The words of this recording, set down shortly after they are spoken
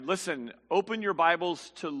Listen, open your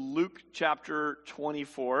Bibles to Luke chapter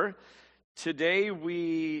 24. Today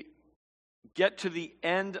we get to the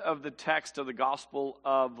end of the text of the Gospel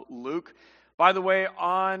of Luke. By the way,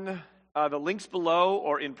 on the links below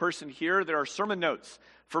or in person here, there are sermon notes.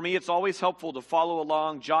 For me, it's always helpful to follow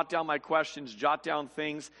along, jot down my questions, jot down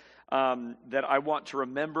things that I want to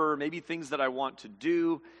remember, maybe things that I want to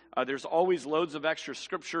do. There's always loads of extra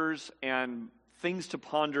scriptures and things to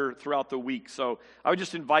ponder throughout the week. So I would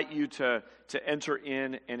just invite you to enter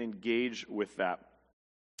in and engage with that.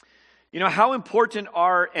 You know, how important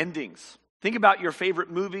are endings? Think about your favorite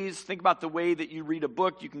movies. Think about the way that you read a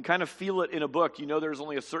book. You can kind of feel it in a book. You know there's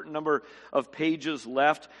only a certain number of pages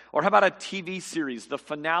left. Or how about a TV series, the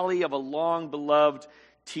finale of a long-beloved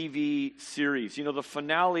TV series? You know, the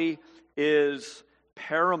finale is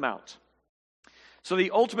paramount. So the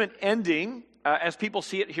ultimate ending, as people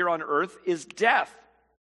see it here on earth, is death.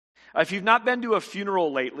 If you've not been to a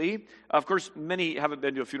funeral lately, of course, many haven't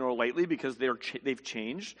been to a funeral lately because they've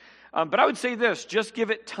changed. But I would say this, just give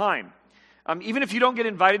it time. Even if you don't get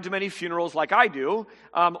invited to many funerals like I do,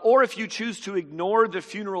 or if you choose to ignore the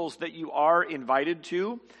funerals that you are invited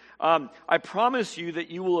to, I promise you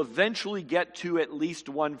that you will eventually get to at least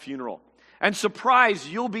one funeral. And surprise,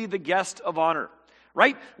 you'll be the guest of honor,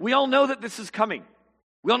 right? We all know that this is coming.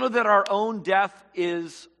 We all know that our own death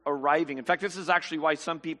is arriving. In fact, this is actually why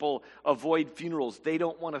some people avoid funerals. They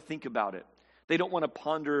don't want to think about it. They don't want to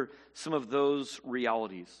ponder some of those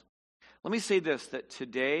realities. Let me say this, that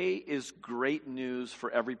today is great news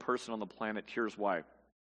for every person on the planet. Here's why.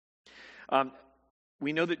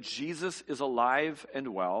 We know that Jesus is alive and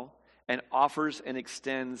well and offers and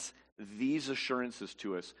extends these assurances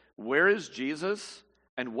to us. Where is Jesus?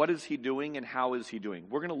 And what is he doing and how is he doing?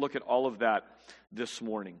 We're going to look at all of that this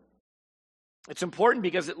morning. It's important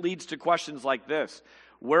because it leads to questions like this.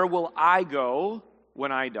 Where will I go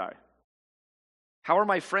when I die? How are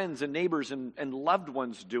my friends and neighbors and loved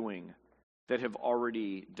ones doing that have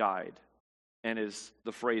already died? And as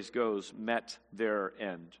the phrase goes, met their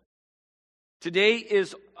end. Today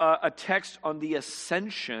is a text on the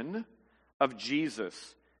ascension of Jesus.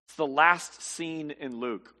 It's the last scene in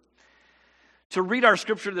Luke. To read our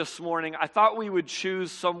scripture this morning, I thought we would choose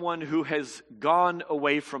someone who has gone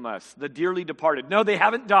away from us, the dearly departed. No, they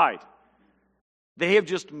haven't died. They have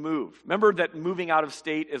just moved. Remember that moving out of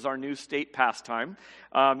state is our new state pastime,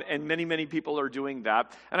 and many people are doing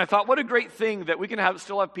that. And I thought, what a great thing that we can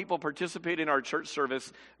still have people participate in our church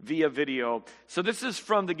service via video. So this is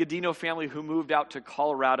from the Godino family who moved out to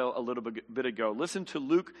Colorado a little bit ago. Listen to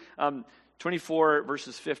Luke 24,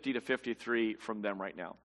 verses 50 to 53 from them right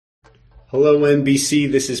now. Hello, NBC.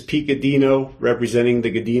 This is Pete Godino, representing the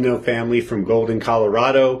Godino family from Golden,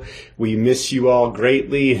 Colorado. We miss you all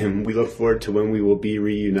greatly, and we look forward to when we will be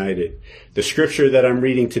reunited. The scripture that I'm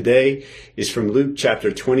reading today is from Luke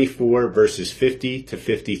chapter 24, verses 50 to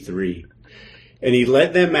 53. And he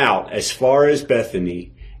led them out as far as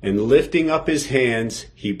Bethany, and lifting up his hands,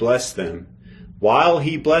 he blessed them. While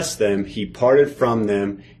he blessed them, he parted from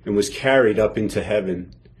them and was carried up into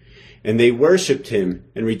heaven. And they worshipped him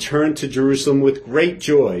and returned to Jerusalem with great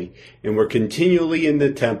joy and were continually in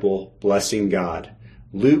the temple blessing God.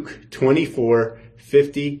 Luke 24,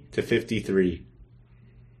 50 to 53.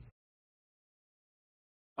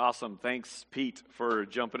 Awesome. Thanks, Pete, for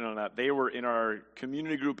jumping on that. They were in our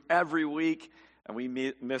community group every week, and we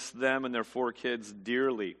miss them and their 4 kids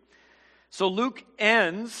dearly. So Luke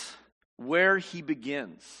ends where he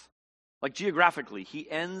begins. Like geographically, he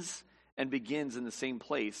ends and begins in the same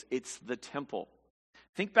place. It's the temple.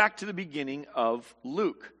 Think back to the beginning of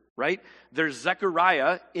Luke, right? There's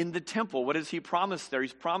Zechariah in the temple. What does he promise there?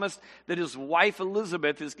 He's promised that his wife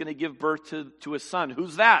Elizabeth is going to give birth to a son.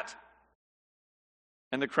 Who's that?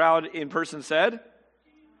 And the crowd in person said,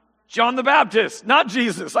 John the Baptist, not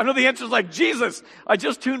Jesus. I know the answer is like, Jesus. I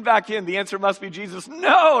just tuned back in. The answer must be Jesus.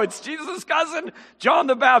 No, it's Jesus' cousin, John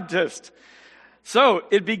the Baptist. So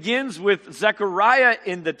it begins with Zechariah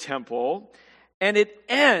in the temple, and it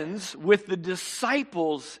ends with the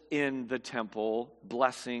disciples in the temple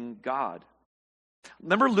blessing God.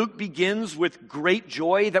 Remember, Luke begins with great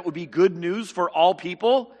joy. That would be good news for all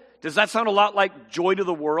people. Does that sound a lot like joy to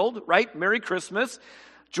the world, right? Merry Christmas.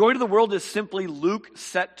 Joy to the world is simply Luke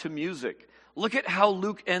set to music. Look at how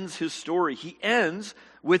Luke ends his story. He ends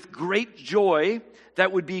with great joy.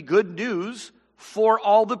 That would be good news for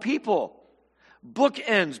all the people.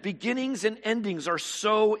 Bookends, beginnings and endings are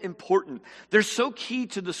so important. They're so key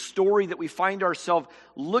to the story that we find ourselves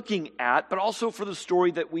looking at, but also for the story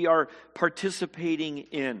that we are participating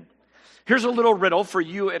in. Here's a little riddle for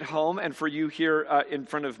you at home and for you here in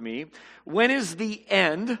front of me. When is the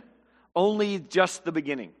end only just the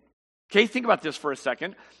beginning. Okay, think about this for a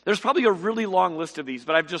second. There's probably a really long list of these,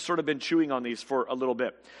 but I've just sort of been chewing on these for a little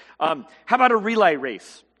bit. How about a relay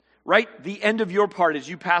race, right? The end of your part as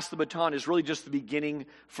you pass the baton is really just the beginning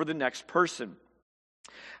for the next person.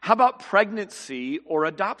 How about pregnancy or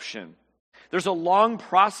adoption? There's a long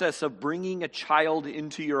process of bringing a child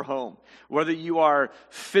into your home, whether you are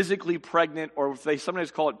physically pregnant or they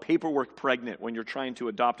sometimes call it paperwork pregnant when you're trying to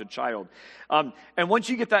adopt a child. And once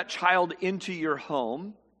you get that child into your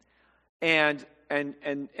home and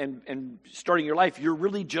starting your life, you're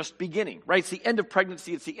really just beginning, right? It's the end of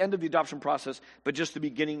pregnancy, it's the end of the adoption process, but just the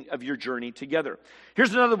beginning of your journey together.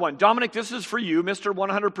 Here's another one. Dominic, this is for you, Mr.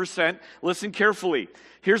 100%. Listen carefully.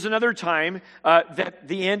 Here's another time that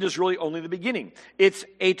the end is really only the beginning. It's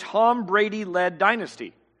a Tom Brady-led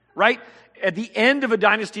dynasty, right? At the end of a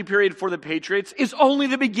dynasty period for the Patriots is only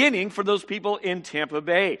the beginning for those people in Tampa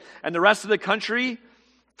Bay. And the rest of the country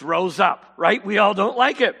throws up, right? We all don't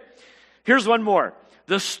like it. Here's one more.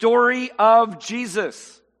 The story of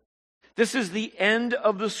Jesus. This is the end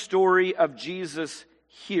of the story of Jesus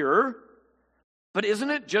here. But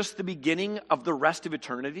isn't it just the beginning of the rest of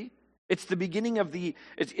eternity? It's the beginning of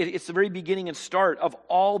it's the very beginning and start of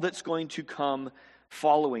all that's going to come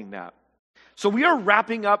following that. So we are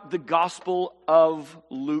wrapping up the Gospel of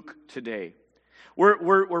Luke today.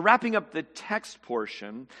 We're wrapping up the text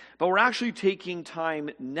portion, but we're actually taking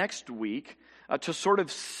time next week to sort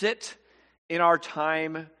of sit in our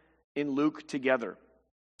time in Luke together.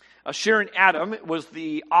 Sharon Adam was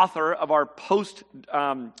the author of our post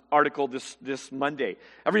article this Monday.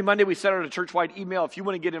 Every Monday we send out a church-wide email. If you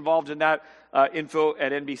want to get involved in that, info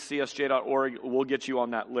at nbcsj.org, we'll get you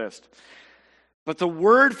on that list. But the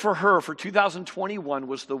word for her for 2021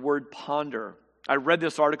 was the word ponder. I read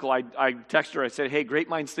this article. I texted her. I said, hey, great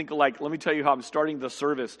minds think alike. Let me tell you how I'm starting the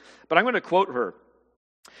service. But I'm going to quote her.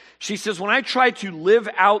 She says, when I try to live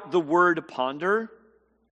out the word ponder,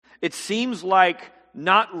 it seems like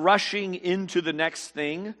not rushing into the next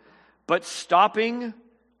thing, but stopping,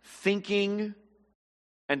 thinking,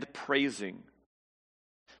 and praising.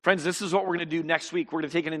 Friends, this is what we're going to do next week. We're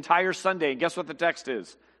going to take an entire Sunday, and guess what the text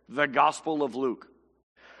is? The Gospel of Luke.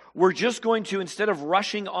 We're just going to, instead of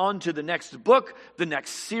rushing on to the next book, the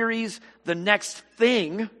next series, the next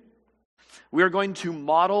thing, we are going to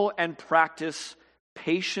model and practice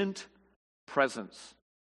patient presence.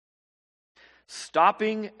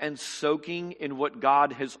 Stopping and soaking in what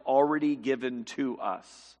God has already given to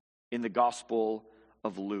us in the Gospel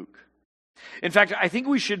of Luke. In fact, I think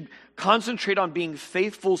we should concentrate on being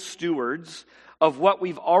faithful stewards of what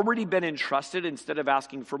we've already been entrusted instead of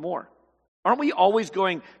asking for more. Aren't we always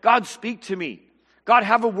going, God, speak to me. God,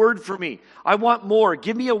 have a word for me. I want more.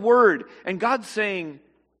 Give me a word. And God's saying,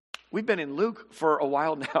 we've been in Luke for a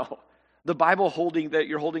while now. The Bible that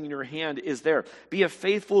you're holding in your hand is there. Be a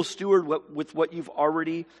faithful steward with what you've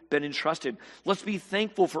already been entrusted. Let's be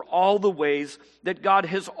thankful for all the ways that God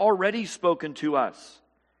has already spoken to us.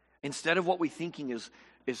 Instead of what we're thinking is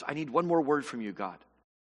I need one more word from you, God.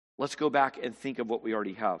 Let's go back and think of what we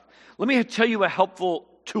already have. Let me tell you a helpful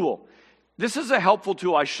tool. This is a helpful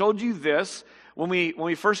tool. I showed you this when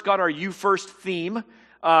we first got our You First theme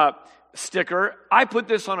sticker. I put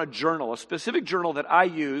this on a journal, a specific journal that I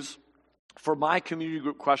use for my community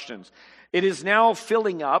group questions. It is now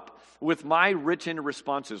filling up with my written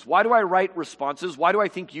responses. Why do I write responses? Why do I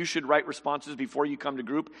think you should write responses before you come to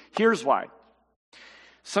group? Here's why.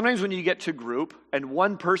 Sometimes when you get to group and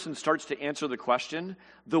one person starts to answer the question,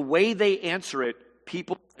 the way they answer it,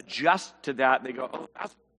 people adjust to that. They go, oh,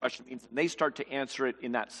 that's what the question means. And they start to answer it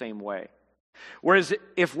in that same way. Whereas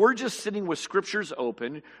if we're just sitting with scriptures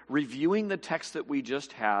open, reviewing the text that we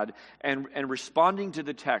just had, and responding to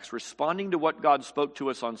the text, responding to what God spoke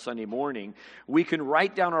to us on Sunday morning, we can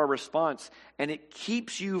write down our response, and it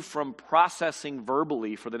keeps you from processing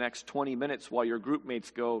verbally for the next 20 minutes while your group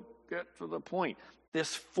mates go, get to the point.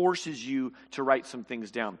 This forces you to write some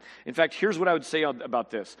things down. In fact, here's what I would say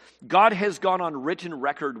about this. God has gone on written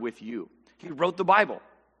record with you. He wrote the Bible.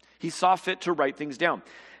 He saw fit to write things down.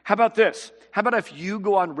 How about this? How about if you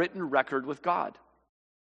go on written record with God?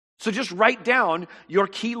 So just write down your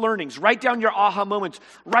key learnings. Write down your aha moments.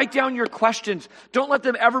 Write down your questions. Don't let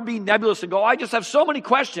them ever be nebulous and go, I just have so many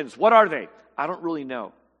questions. What are they? I don't really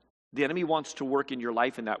know. The enemy wants to work in your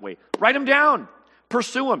life in that way. Write them down.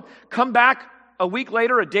 Pursue them. Come back a week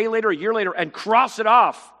later, a day later, a year later, and cross it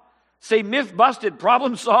off. Say, myth busted,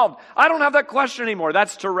 problem solved. I don't have that question anymore.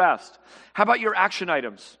 That's to rest. How about your action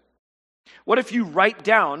items? What if you write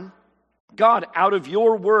down, God, out of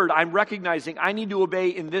your word, I'm recognizing I need to obey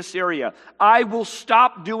in this area. I will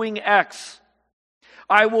stop doing X.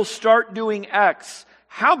 I will start doing X.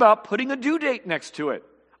 How about putting a due date next to it?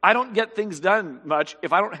 I don't get things done much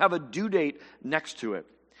if I don't have a due date next to it.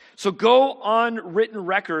 So go on written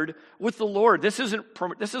record with the Lord. This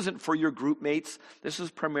isn't for your group mates. This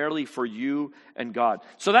is primarily for you and God.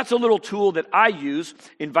 So that's a little tool that I use.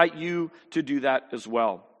 Invite you to do that as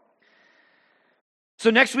well. So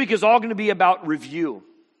next week is all going to be about review.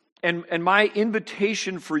 And my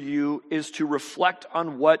invitation for you is to reflect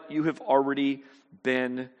on what you have already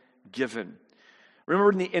been given.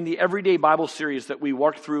 Remember in the Everyday Bible series that we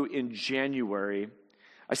walked through in January,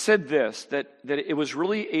 I said this, that it was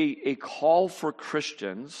really a call for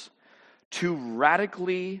Christians to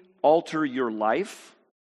radically alter your life.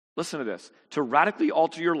 Listen to this. To radically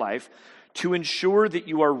alter your life, to ensure that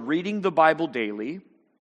you are reading the Bible daily,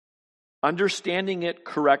 understanding it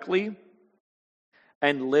correctly,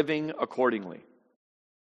 and living accordingly.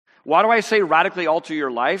 Why do I say radically alter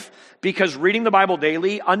your life? Because reading the Bible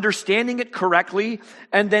daily, understanding it correctly,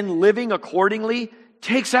 and then living accordingly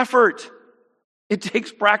takes effort. It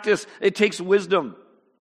takes practice. It takes wisdom.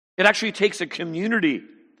 It actually takes a community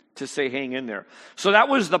to say, hang in there. So that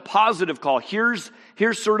was the positive call. Here's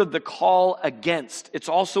sort of the call against. It's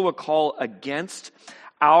also a call against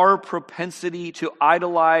our propensity to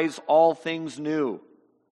idolize all things new.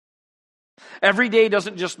 Every day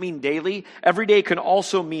doesn't just mean daily. Every day can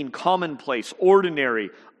also mean commonplace, ordinary,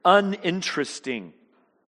 uninteresting.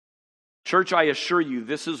 Church, I assure you,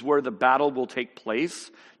 this is where the battle will take place,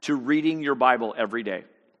 to reading your Bible every day.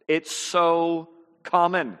 It's so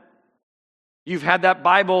common. You've had that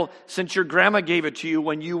Bible since your grandma gave it to you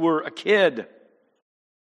when you were a kid.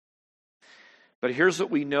 But here's what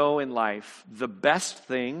we know in life. The best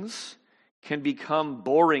things can become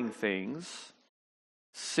boring things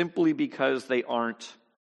simply because they aren't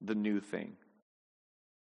the new thing.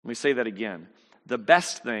 Let me say that again. The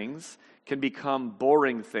best things can become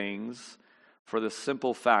boring things for the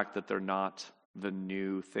simple fact that they're not the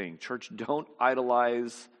new thing. Church, don't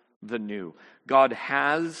idolize the new. God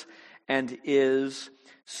has and is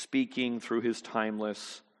speaking through his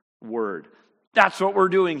timeless word. That's what we're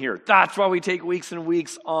doing here. That's why we take weeks and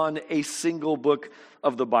weeks on a single book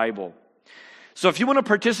of the Bible. So if you want to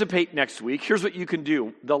participate next week, here's what you can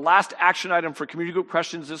do. The last action item for community group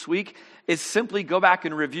questions this week is simply go back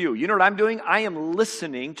and review. You know what I'm doing? I am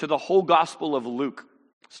listening to the whole Gospel of Luke.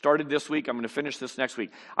 Started this week. I'm going to finish this next week.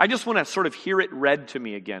 I just want to sort of hear it read to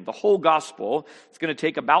me again. The whole gospel. It's going to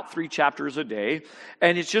take about 3 chapters a day.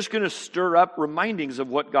 And it's just going to stir up remindings of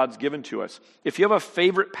what God's given to us. If you have a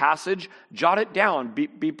favorite passage, jot it down.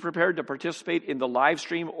 Be prepared to participate in the live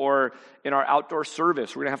stream or in our outdoor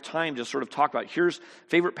service. We're going to have time to sort of talk about here's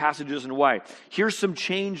favorite passages and why. Here's some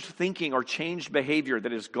changed thinking or changed behavior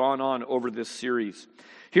that has gone on over this series.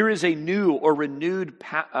 Here is a new or renewed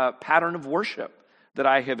pattern of worship that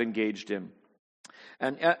I have engaged in.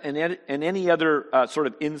 And any other sort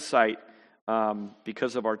of insight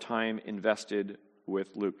because of our time invested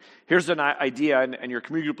with Luke. Here's an idea, and your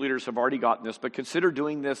community group leaders have already gotten this, but consider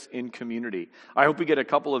doing this in community. I hope we get a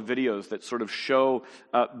couple of videos that sort of show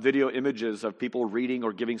video images of people reading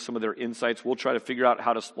or giving some of their insights. We'll try to figure out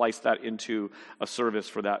how to splice that into a service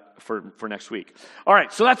for that for next week. All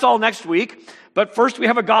right, so that's all next week. But first we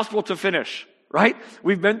have a gospel to finish. Right?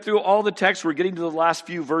 We've been through all the text. We're getting to the last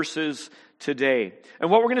few verses today. And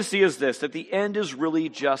what we're going to see is this, that the end is really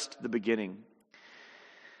just the beginning.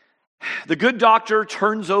 The good doctor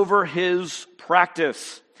turns over his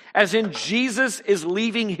practice, as in Jesus is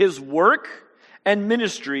leaving his work and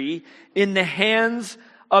ministry in the hands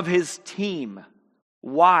of his team.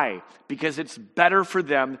 Why? Because it's better for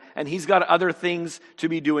them, and he's got other things to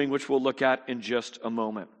be doing, which we'll look at in just a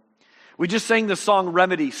moment. We just sang the song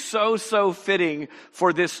Remedy, so fitting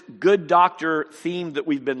for this good doctor theme that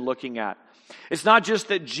we've been looking at. It's not just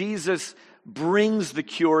that Jesus brings the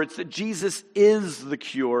cure, it's that Jesus is the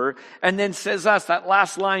cure, and then says us, that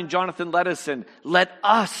last line Jonathan led us in, let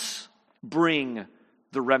us bring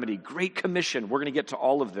the remedy. Great commission. We're going to get to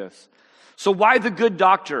all of this. So why the good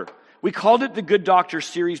doctor? We called it the Good Doctor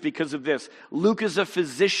series because of this. Luke is a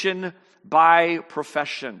physician by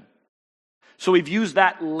profession. So we've used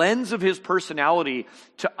that lens of his personality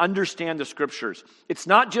to understand the scriptures. It's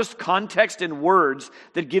not just context and words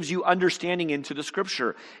that gives you understanding into the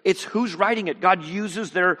scripture. It's who's writing it. God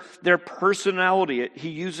uses their personality. He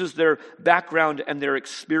uses their background and their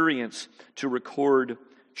experience to record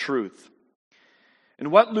truth.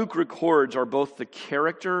 And what Luke records are both the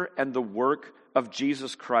character and the work of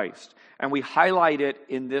Jesus Christ. And we highlight it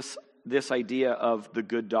in this idea of the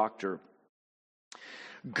good doctor.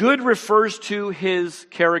 Good refers to his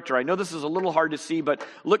character. I know this is a little hard to see, but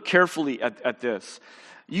look carefully at this.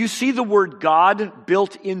 You see the word God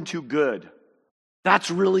built into good.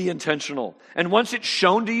 That's really intentional. And once it's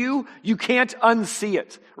shown to you, you can't unsee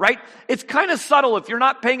it, right? It's kind of subtle. If you're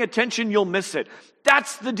not paying attention, you'll miss it.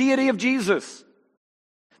 That's the deity of Jesus.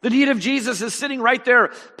 The deity of Jesus is sitting right there,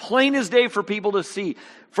 plain as day for people to see.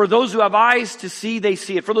 For those who have eyes to see, they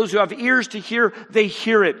see it. For those who have ears to hear, they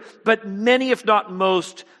hear it. But many, if not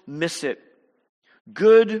most, miss it.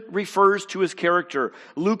 Good refers to his character.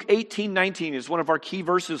 Luke 18:19 is one of our key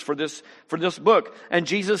verses for this book. And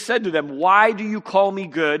Jesus said to them, "Why do you call me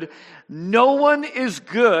good? No one is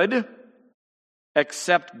good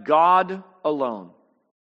except God alone."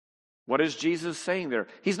 What is Jesus saying there?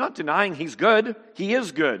 He's not denying he's good. He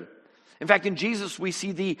is good. In fact, in Jesus, we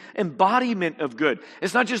see the embodiment of good.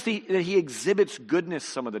 It's not just that he exhibits goodness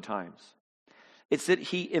some of the times. It's that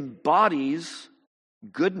he embodies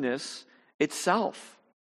goodness itself,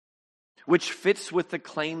 which fits with the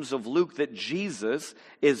claims of Luke that Jesus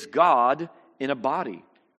is God in a body.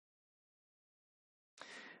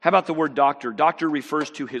 How about the word doctor? Doctor refers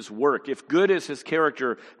to his work. If good is his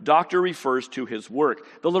character, doctor refers to his work.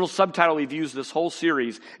 The little subtitle we've used this whole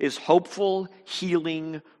series is Hopeful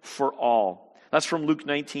Healing for All. That's from Luke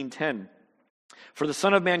 19:10. For the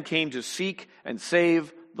Son of Man came to seek and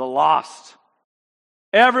save the lost.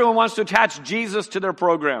 Everyone wants to attach Jesus to their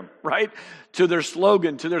program, right? To their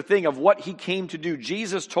slogan, to their thing of what he came to do.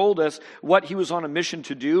 Jesus told us what he was on a mission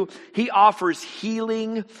to do. He offers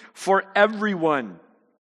healing for everyone.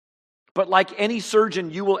 But like any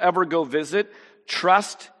surgeon you will ever go visit,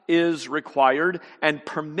 trust is required and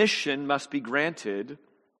permission must be granted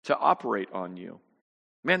to operate on you.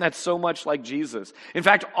 Man, that's so much like Jesus. In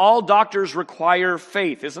fact, all doctors require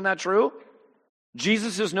faith. Isn't that true?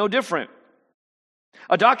 Jesus is no different.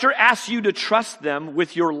 A doctor asks you to trust them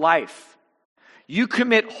with your life. You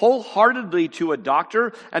commit wholeheartedly to a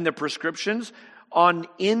doctor and the prescriptions on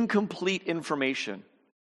incomplete information.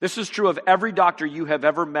 This is true of every doctor you have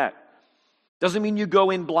ever met. Doesn't mean you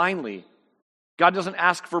go in blindly. God doesn't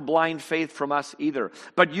ask for blind faith from us either.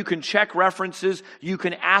 But you can check references, you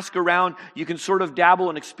can ask around, you can sort of dabble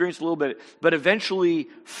and experience a little bit. But eventually,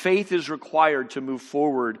 faith is required to move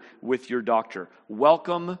forward with your doctor.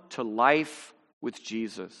 Welcome to life with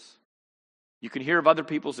Jesus. You can hear of other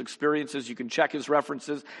people's experiences, you can check his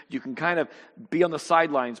references, you can kind of be on the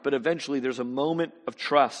sidelines, but eventually there's a moment of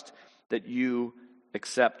trust that you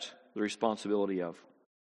accept the responsibility of.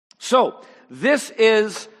 So, this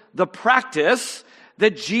is the practice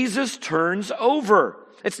that Jesus turns over.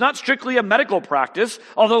 It's not strictly a medical practice,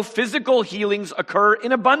 although physical healings occur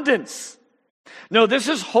in abundance. No, this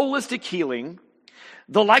is holistic healing,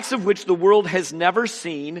 the likes of which the world has never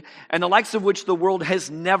seen, and the likes of which the world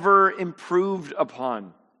has never improved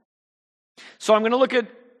upon. So I'm going to look at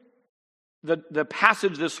the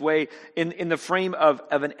passage this way in the frame of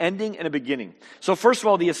an ending and a beginning. So first of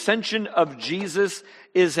all, the ascension of Jesus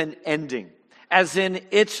is an ending, as in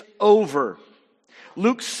it's over.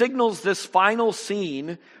 Luke signals this final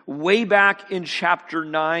scene way back in chapter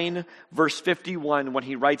 9, verse 51, when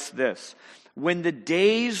he writes this: "When the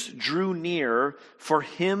days drew near for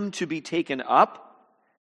him to be taken up,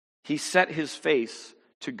 he set his face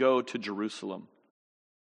to go to Jerusalem."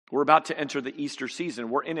 We're about to enter the Easter season.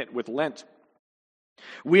 We're in it with Lent.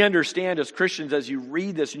 We understand as Christians, as you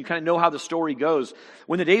read this and you kind of know how the story goes,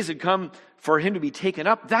 when the days had come for him to be taken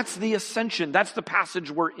up, that's the ascension. That's the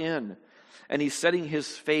passage we're in. And he's setting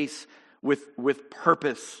his face with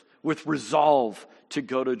purpose, with resolve to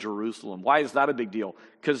go to Jerusalem. Why is that a big deal?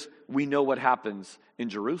 Because we know what happens in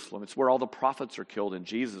Jerusalem. It's where all the prophets are killed, and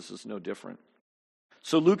Jesus is no different.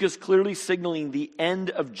 So Luke is clearly signaling the end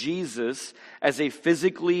of Jesus as a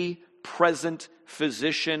physically present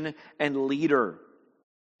physician and leader.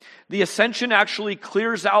 The ascension actually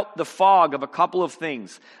clears out the fog of a couple of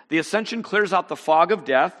things. The ascension clears out the fog of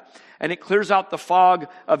death, and it clears out the fog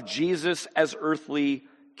of Jesus as earthly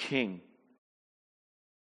king.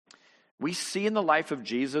 We see in the life of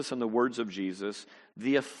Jesus and the words of Jesus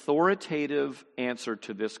the authoritative answer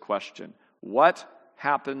to this question: what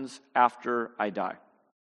happens after I die?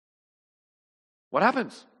 What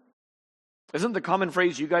happens? Isn't the common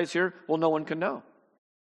phrase you guys hear? Well, no one can know.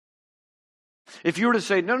 If you were to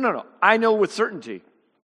say, no, I know with certainty,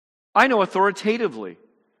 I know authoritatively,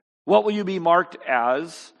 what will you be marked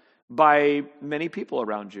as by many people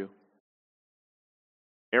around you?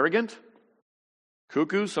 Arrogant?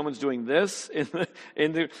 Cuckoo? Someone's doing this?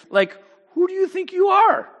 Like, who do you think you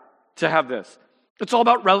are to have this? It's all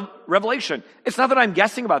about revelation. It's not that I'm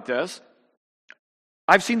guessing about this.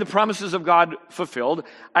 I've seen the promises of God fulfilled.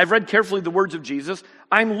 I've read carefully the words of Jesus.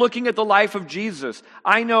 I'm looking at the life of Jesus.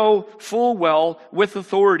 I know full well with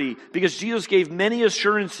authority, because Jesus gave many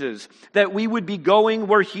assurances that we would be going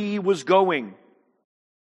where he was going.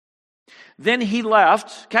 Then he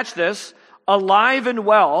left, catch this, alive and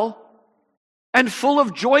well, and full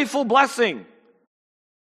of joyful blessing.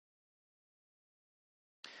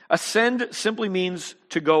 Ascend simply means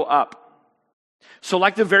to go up. So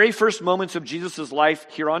like the very first moments of Jesus' life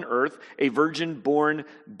here on earth, a virgin-born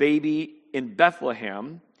baby in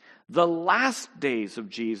Bethlehem, the last days of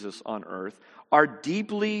Jesus on earth are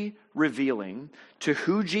deeply revealing to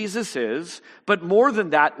who Jesus is, but more than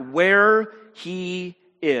that, where he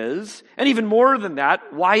is, and even more than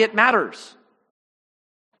that, why it matters.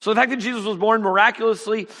 So the fact that Jesus was born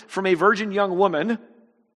miraculously from a virgin young woman,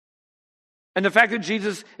 and the fact that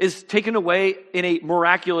Jesus is taken away in a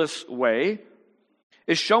miraculous way,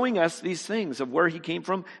 is showing us these things of where he came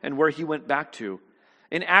from and where he went back to.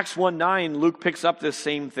 In Acts 1:9, Luke picks up this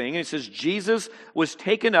same thing. And it says, Jesus was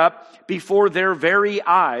taken up before their very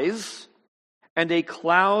eyes, and a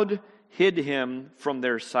cloud hid him from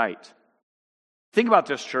their sight. Think about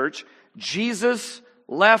this, church. Jesus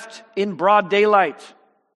left in broad daylight.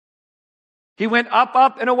 He went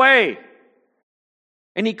up, and away.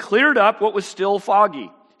 And he cleared up what was still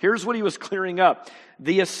foggy. Here's what he was clearing up.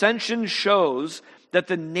 The ascension shows that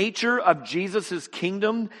the nature of Jesus'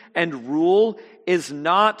 kingdom and rule is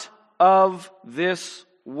not of this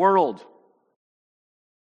world.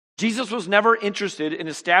 Jesus was never interested in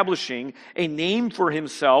establishing a name for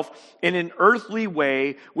himself in an earthly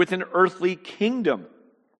way with an earthly kingdom.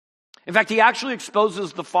 In fact, he actually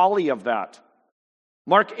exposes the folly of that.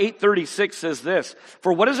 Mark 8:36 says this,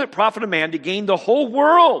 "For what does it profit a man to gain the whole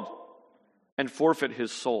world and forfeit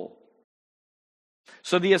his soul?"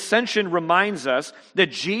 So the ascension reminds us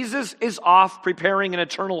that Jesus is off preparing an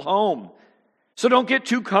eternal home. So don't get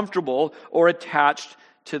too comfortable or attached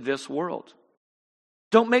to this world.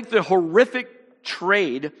 Don't make the horrific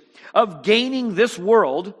trade of gaining this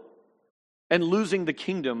world and losing the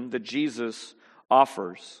kingdom that Jesus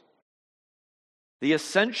offers. The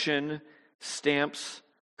ascension stamps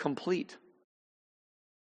complete.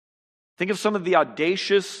 Think of some of the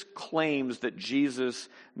audacious claims that Jesus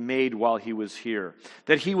made while he was here.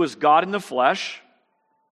 That he was God in the flesh,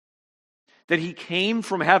 that he came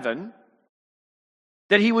from heaven,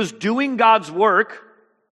 that he was doing God's work,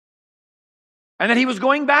 and that he was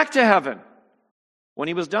going back to heaven when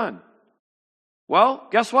he was done. Well,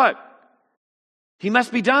 guess what? He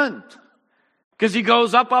must be done, because he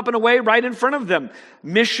goes up, and away right in front of them.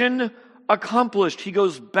 Mission accomplished. He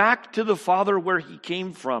goes back to the Father where he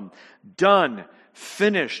came from. Done.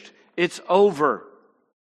 Finished. It's over.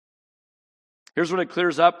 Here's what it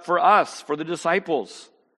clears up for us, for the disciples.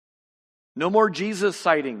 No more Jesus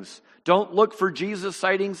sightings. Don't look for Jesus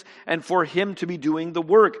sightings and for him to be doing the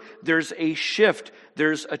work. There's a shift.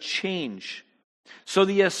 There's a change. So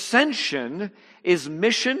the ascension is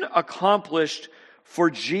mission accomplished for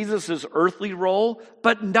Jesus' earthly role,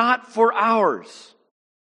 but not for ours.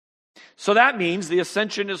 So that means the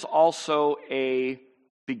ascension is also a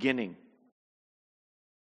beginning,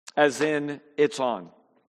 as in it's on.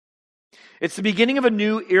 It's the beginning of a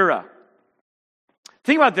new era.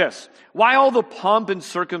 Think about this. Why all the pomp and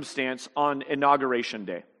circumstance on Inauguration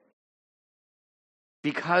Day?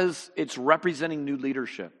 Because it's representing new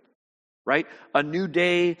leadership, right? A new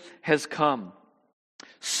day has come.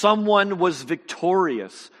 Someone was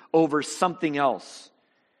victorious over something else.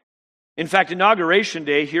 In fact, Inauguration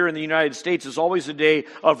Day here in the United States is always a day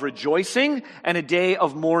of rejoicing and a day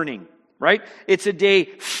of mourning, right? It's a day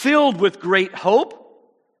filled with great hope.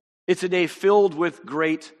 It's a day filled with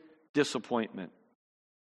great disappointment.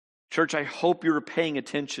 Church, I hope you're paying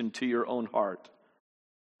attention to your own heart.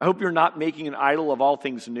 I hope you're not making an idol of all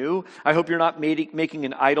things new. I hope you're not making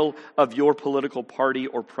an idol of your political party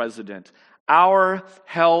or president. Our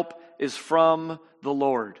help is from the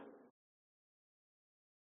Lord.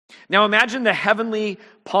 Now imagine the heavenly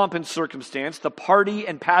pomp and circumstance, the party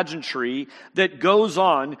and pageantry that goes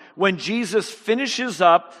on when Jesus finishes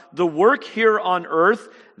up the work here on earth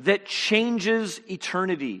that changes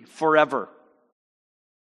eternity forever.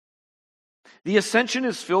 The ascension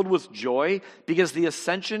is filled with joy because the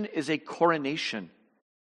ascension is a coronation.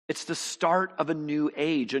 It's the start of a new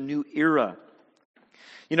age, a new era.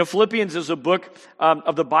 You know, Philippians is a book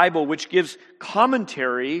of the Bible which gives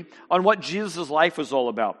commentary on what Jesus' life was all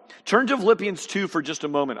about. Turn to Philippians 2 for just a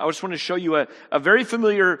moment. I just want to show you a very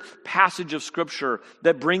familiar passage of Scripture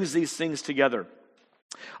that brings these things together.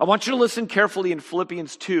 I want you to listen carefully in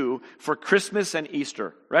Philippians 2 for Christmas and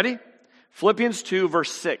Easter. Ready? Philippians 2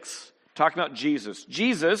 verse 6, talking about Jesus.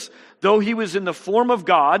 Jesus, though he was in the form of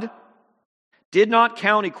God, did not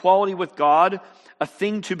count equality with God a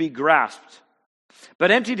thing to be grasped,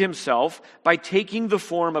 but emptied himself by taking the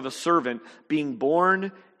form of a servant, being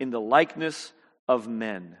born in the likeness of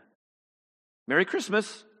men. Merry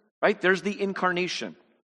Christmas, right? There's the incarnation.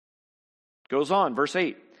 Goes on, verse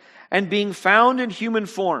 8. And being found in human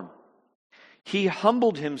form, he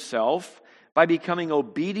humbled himself by becoming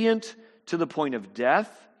obedient to the point of death,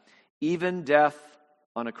 even death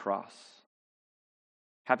on a cross.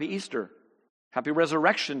 Happy Easter. Happy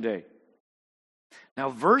Resurrection Day. Now,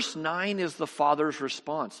 verse 9 is the Father's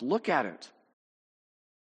response. Look at it.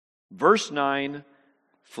 Verse 9,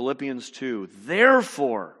 Philippians 2.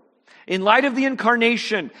 Therefore, in light of the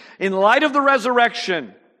incarnation, in light of the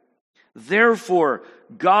resurrection, therefore,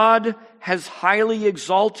 God has highly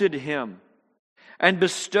exalted him and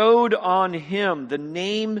bestowed on him the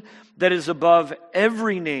name that is above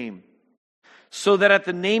every name, so that at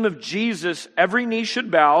the name of Jesus every knee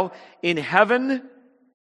should bow in heaven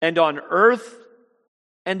and on earth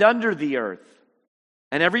and under the earth,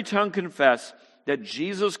 and every tongue confess that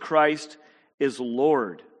Jesus Christ is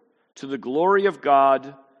Lord, to the glory of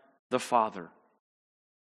God the Father.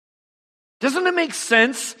 Doesn't it make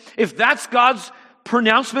sense if that's God's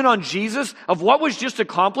pronouncement on Jesus of what was just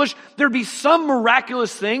accomplished? There'd be some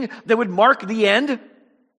miraculous thing that would mark the end.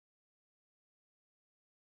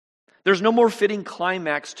 There's no more fitting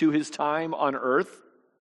climax to his time on earth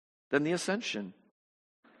than the ascension.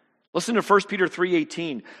 Listen to 1 Peter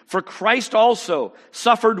 3:18. For Christ also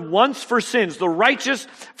suffered once for sins, the righteous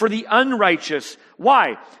for the unrighteous.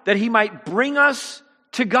 Why? That he might bring us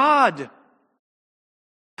to God.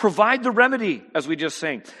 Provide the remedy, as we just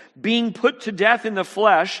sang. Being put to death in the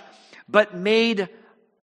flesh, but made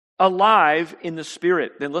alive in the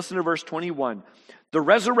Spirit. Then listen to verse 21. The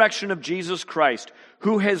resurrection of Jesus Christ,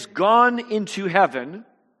 who has gone into heaven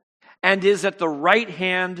and is at the right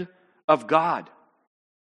hand of God,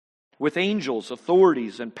 with angels,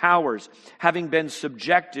 authorities, and powers having been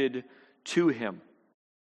subjected to him.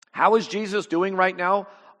 How is Jesus doing right now?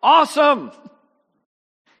 Awesome!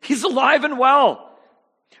 He's alive and well.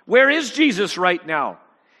 Where is Jesus right now?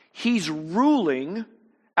 He's ruling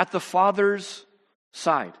at the Father's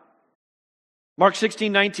side. Mark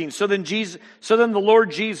 16:19. So then the Lord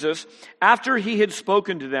Jesus, after he had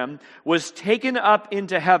spoken to them, was taken up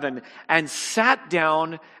into heaven and sat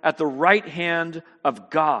down at the right hand of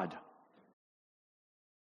God.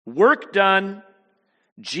 Work done.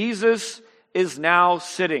 Jesus is now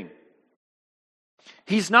sitting.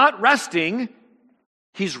 He's not resting.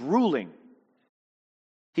 He's ruling.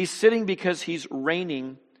 He's sitting because he's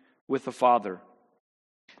reigning with the Father.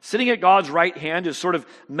 Sitting at God's right hand is sort of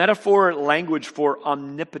metaphor language for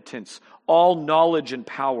omnipotence, all knowledge and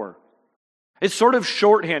power. It's sort of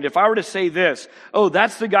shorthand. If I were to say this, oh,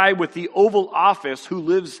 that's the guy with the Oval Office who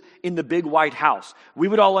lives in the big White House, we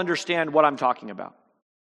would all understand what I'm talking about.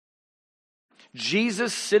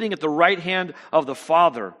 Jesus sitting at the right hand of the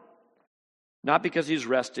Father, not because he's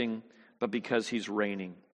resting, but because he's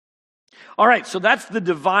reigning. All right, so that's the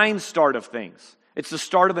divine start of things. It's the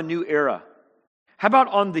start of a new era. How about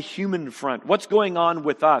on the human front? What's going on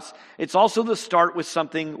with us? It's also the start with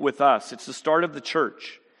something with us. It's the start of the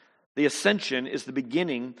church. The ascension is the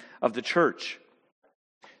beginning of the church.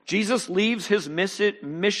 Jesus leaves his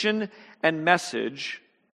mission and message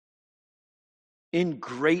in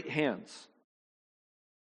great hands.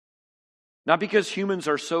 Not because humans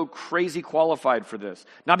are so crazy qualified for this.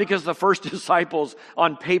 Not because the first disciples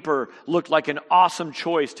on paper looked like an awesome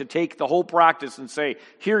choice to take the whole practice and say,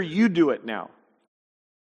 here, you do it now.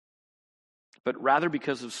 But rather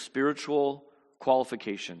because of spiritual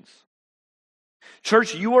qualifications.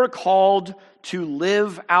 Church, you are called to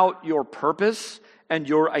live out your purpose and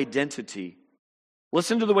your identity.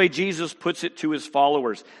 Listen to the way Jesus puts it to his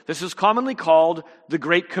followers. This is commonly called the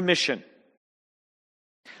Great Commission.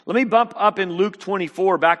 Let me bump up in Luke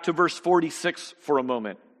 24 back to verse 46 for a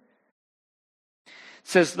moment. It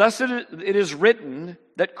says, thus it is written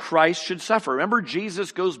that Christ should suffer. Remember,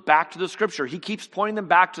 Jesus goes back to the Scripture. He keeps pointing them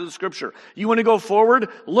back to the Scripture. You want to go forward?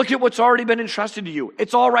 Look at what's already been entrusted to you.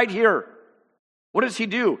 It's all right here. What does he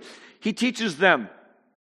do? He teaches them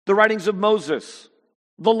the writings of Moses,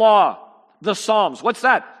 the law, the Psalms. What's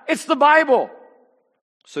that? It's the Bible.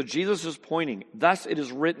 So Jesus is pointing, thus it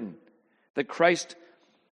is written that Christ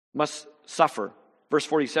must suffer. Verse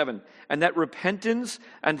 47, and that repentance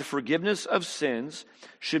and the forgiveness of sins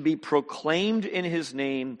should be proclaimed in his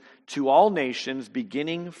name to all nations,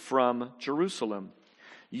 beginning from Jerusalem.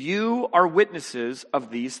 You are witnesses of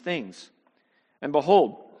these things. And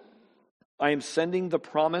behold, I am sending the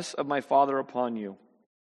promise of my Father upon you.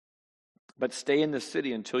 But stay in the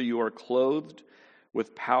city until you are clothed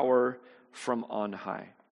with power from on high.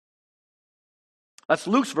 That's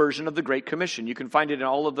Luke's version of the Great Commission. You can find it in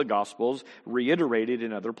all of the Gospels, reiterated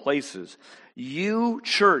in other places. You,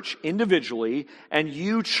 church, individually, and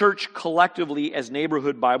you, church, collectively as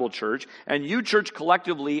Neighborhood Bible Church, and you, church,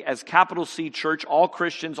 collectively as capital C Church, all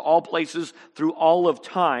Christians, all places, through all of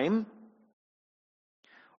time,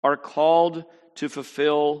 are called to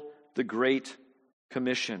fulfill the Great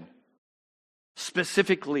Commission.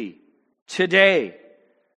 Specifically, today,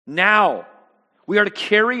 now, we are to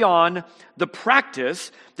carry on the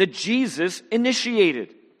practice that Jesus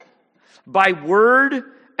initiated by word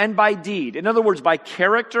and by deed. In other words, by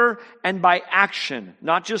character and by action.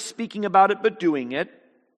 Not just speaking about it, but doing it.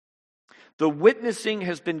 The witnessing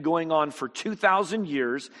has been going on for 2,000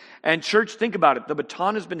 years. And church, think about it. The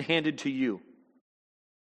baton has been handed to you.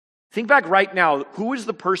 Think back right now. Who is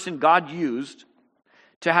the person God used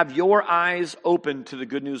to have your eyes open to the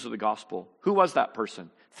good news of the gospel? Who was that person?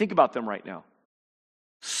 Think about them right now.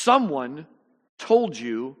 Someone told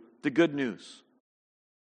you the good news.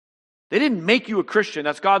 They didn't make you a Christian,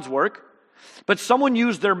 that's God's work. But someone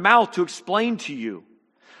used their mouth to explain to you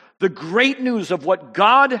the great news of what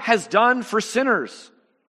God has done for sinners.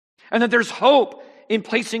 And that there's hope in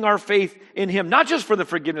placing our faith in Him. Not just for the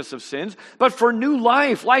forgiveness of sins, but for new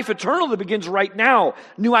life. Life eternal that begins right now.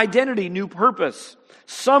 New identity, new purpose.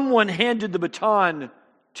 Someone handed the baton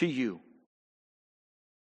to you.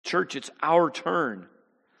 Church, it's our turn.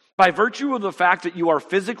 By virtue of the fact that you are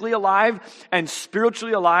physically alive and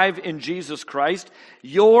spiritually alive in Jesus Christ,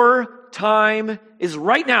 your time is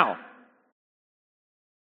right now.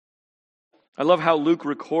 I love how Luke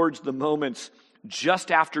records the moments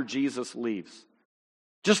just after Jesus leaves.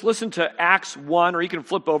 Just listen to Acts 1, or you can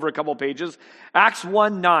flip over a couple pages. Acts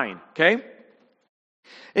 1:9, okay?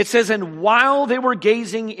 It says, "And while they were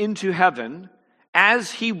gazing into heaven,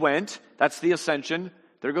 as he went," that's the ascension,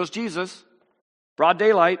 there goes Jesus, broad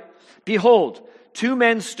daylight, "behold, two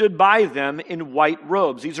men stood by them in white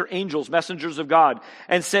robes." These are angels, messengers of God,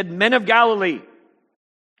 "and said, 'Men of Galilee,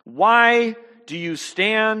 why do you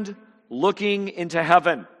stand looking into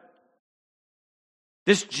heaven?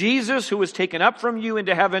 This Jesus who was taken up from you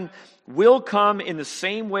into heaven will come in the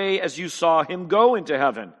same way as you saw him go into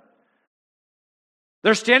heaven.'"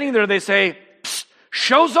 They're standing there, they say, "Psst,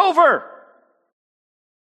 show's over."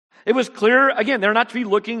 It was clear, again, they're not to be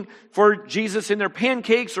looking for Jesus in their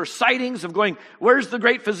pancakes or sightings of going, "Where's the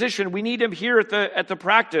great physician? We need him here at the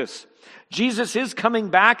practice." Jesus is coming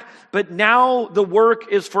back, but now the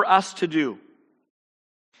work is for us to do.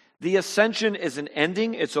 The ascension is an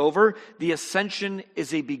ending, it's over. The ascension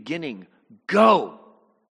is a beginning. Go.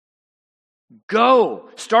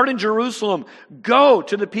 Go. Start in Jerusalem. Go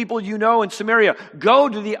to the people you know in Samaria. Go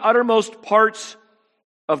to the uttermost parts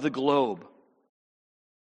of the globe.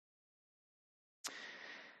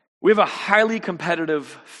 We have a highly competitive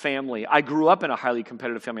family. I grew up in a highly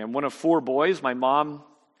competitive family. I'm one of 4 boys. My mom,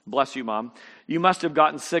 bless you, Mom, you must have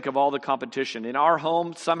gotten sick of all the competition. In our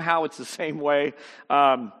home, somehow it's the same way.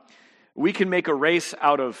 We can make a race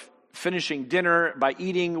out of finishing dinner by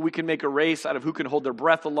eating. We can make a race out of who can hold their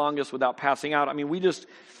breath the longest without passing out. I mean,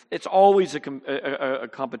 it's always a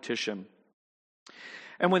competition.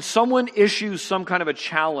 And when someone issues some kind of a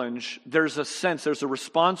challenge, there's a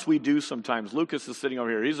response we do sometimes. Lucas is sitting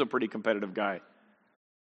over here. He's a pretty competitive guy.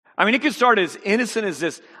 I mean, it could start as innocent as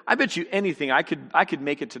this. I bet you anything, I could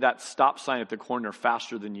make it to that stop sign at the corner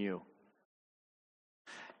faster than you.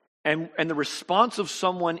 And the response of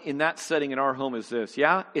someone in that setting in our home is this: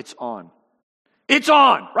 yeah, it's on. It's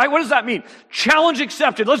on, right? What does that mean? Challenge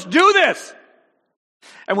accepted. Let's do this.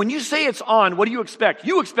 And when you say it's on, what do you expect?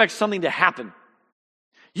 You expect something to happen.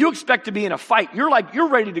 You expect to be in a fight. You're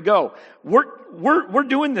ready to go. We're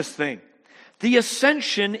doing this thing. The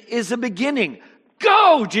ascension is a beginning.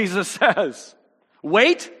 Go, Jesus says.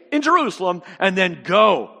 Wait in Jerusalem and then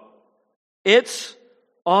go. It's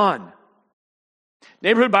on.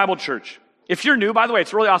 Neighborhood Bible Church. If you're new, by the way,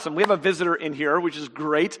 it's really awesome. We have a visitor in here, which is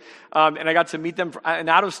great. And I got to meet them, an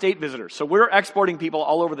out-of-state visitor. So we're exporting people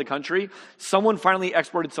all over the country. Someone finally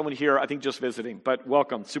exported someone here, I think just visiting. But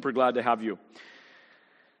welcome. Super glad to have you.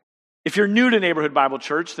 If you're new to Neighborhood Bible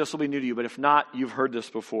Church, this will be new to you. But if not, you've heard this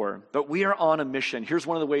before. But we are on a mission. Here's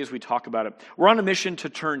one of the ways we talk about it. We're on a mission to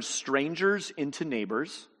turn strangers into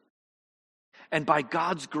neighbors. And by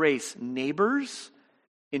God's grace, neighbors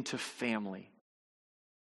into family.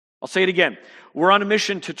 I'll say it again. We're on a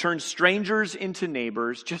mission to turn strangers into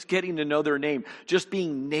neighbors, just getting to know their name, just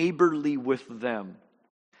being neighborly with them.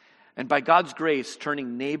 And by God's grace,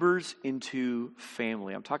 turning neighbors into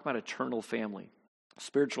family. I'm talking about eternal family,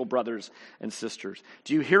 spiritual brothers and sisters.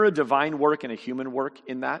 Do you hear a divine work and a human work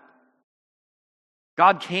in that?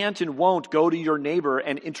 God can't and won't go to your neighbor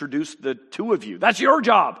and introduce the two of you. That's your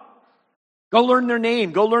job. Go learn their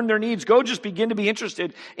name. Go learn their needs. Go just begin to be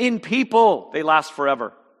interested in people. They last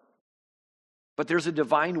forever. But there's a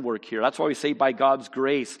divine work here. That's why we say by God's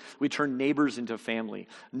grace, we turn neighbors into family.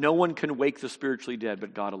 No one can wake the spiritually dead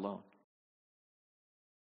but God alone.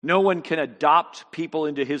 No one can adopt people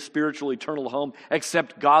into his spiritual eternal home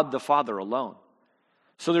except God the Father alone.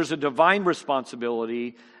 So there's a divine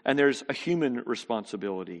responsibility and there's a human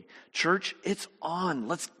responsibility. Church, it's on.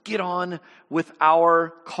 Let's get on with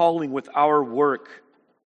our calling, with our work.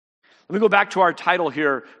 Let me go back to our title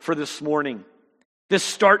here for this morning. This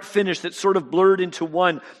start-finish that's sort of blurred into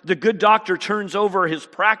one. The good doctor turns over his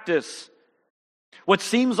practice. What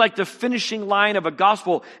seems like the finishing line of a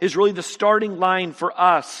gospel is really the starting line for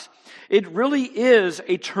us. It really is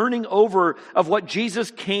a turning over of what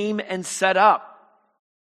Jesus came and set up.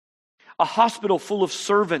 A hospital full of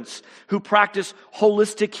servants who practice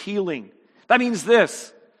holistic healing. That means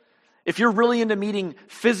this. If you're really into meeting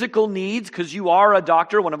physical needs, because you are a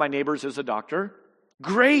doctor, one of my neighbors is a doctor,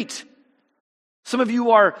 great. Some of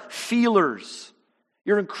you are feelers.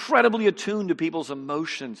 You're incredibly attuned to people's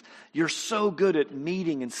emotions. You're so good at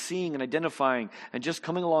meeting and seeing and identifying and just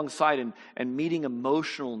coming alongside and meeting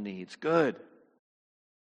emotional needs. Good.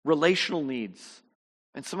 Relational needs.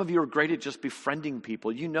 And some of you are great at just befriending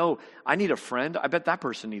people. You know, I need a friend. I bet that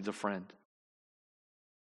person needs a friend.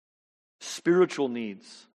 Spiritual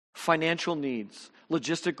needs, financial needs,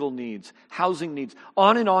 logistical needs, housing needs.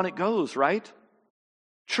 On and on it goes, right?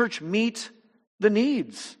 Church, meet the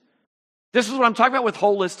needs. This is what I'm talking about with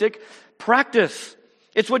holistic practice.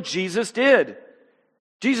 It's what Jesus did.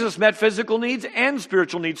 Jesus met physical needs and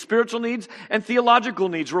spiritual needs and theological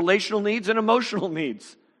needs, relational needs and emotional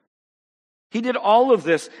needs. He did all of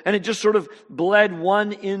this, and it just sort of bled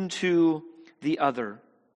one into the other.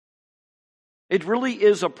 It really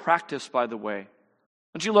is a practice, by the way.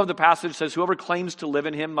 Don't you love the passage that says, whoever claims to live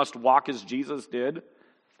in him must walk as Jesus did?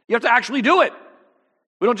 You have to actually do it.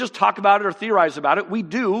 We don't just talk about it or theorize about it. We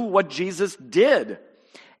do what Jesus did.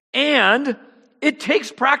 And it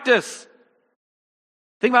takes practice.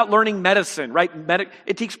 Think about learning medicine, right?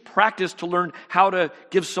 It takes practice to learn how to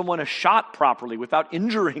give someone a shot properly without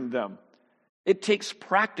injuring them. It takes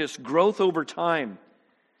practice, growth over time.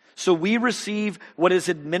 So we receive what is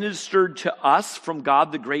administered to us from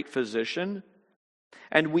God, the great physician,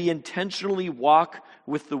 and we intentionally walk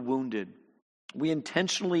with the wounded. We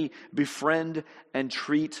intentionally befriend and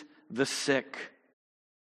treat the sick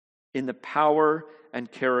in the power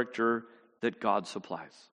and character that God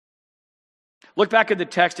supplies. Look back at the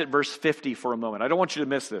text at verse 50 for a moment. I don't want you to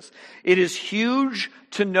miss this. It is huge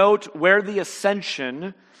to note where the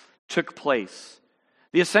ascension took place.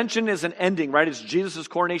 The ascension is an ending, right? It's Jesus'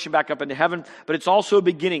 coronation back up into heaven, but it's also a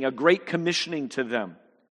beginning, a great commissioning to them.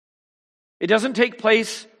 It doesn't take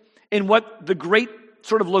place in what the great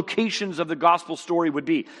sort of locations of the gospel story would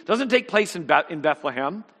be. It doesn't take place in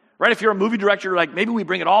Bethlehem, right? If you're a movie director, you're like, maybe we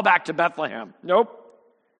bring it all back to Bethlehem. Nope.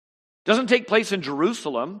 It doesn't take place in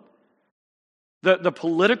Jerusalem, the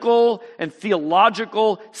political and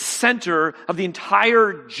theological center of the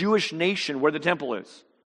entire Jewish nation where the temple is.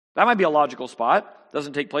 That might be a logical spot.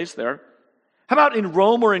 Doesn't take place there. How about in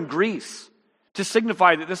Rome or in Greece to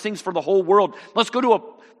signify that this thing's for the whole world? Let's go to a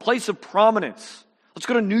place of prominence. Let's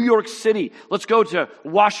go to New York City. Let's go to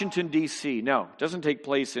Washington, D.C. No, it doesn't take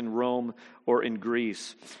place in Rome or in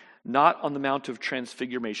Greece. Not on the Mount of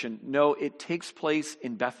Transfiguration. No, it takes place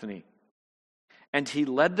in Bethany. And he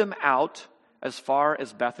led them out as far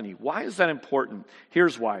as Bethany. Why is that important?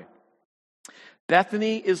 Here's why.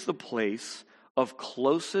 Bethany is the place of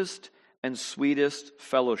closest and sweetest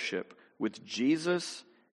fellowship with Jesus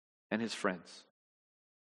and his friends.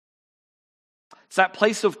 It's that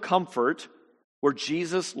place of comfort where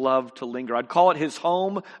Jesus loved to linger. I'd call it his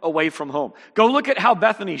home away from home. Go look at how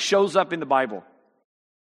Bethany shows up in the Bible.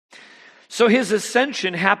 So his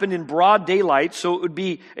ascension happened in broad daylight, so it would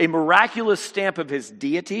be a miraculous stamp of his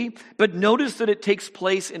deity. But notice that it takes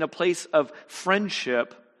place in a place of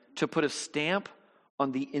friendship to put a stamp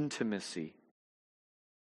on the intimacy.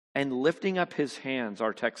 And lifting up his hands,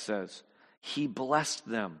 our text says, he blessed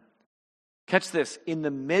them. Catch this, in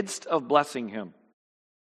the midst of blessing him,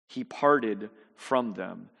 he parted from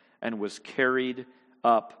them and was carried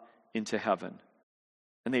up into heaven.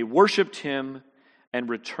 And they worshiped him and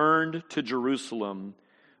returned to Jerusalem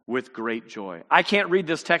with great joy. I can't read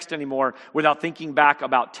this text anymore without thinking back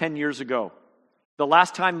about 10 years ago. The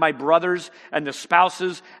last time my brothers and the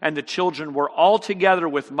spouses and the children were all together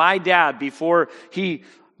with my dad before he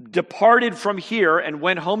departed from here and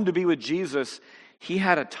went home to be with Jesus, he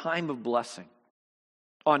had a time of blessing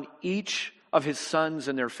on each of his sons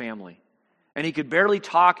and their family. And he could barely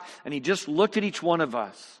talk, and he just looked at each one of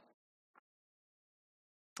us.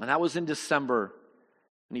 And that was in December,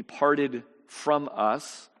 and he parted from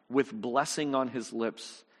us with blessing on his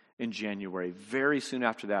lips in January. Very soon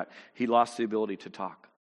after that, he lost the ability to talk.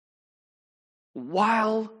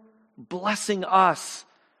 While blessing us,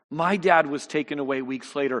 my dad was taken away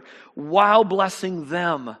weeks later. While blessing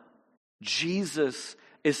them, Jesus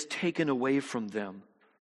is taken away from them.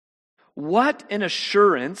 What an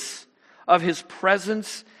assurance of his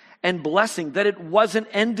presence and blessing, that it wasn't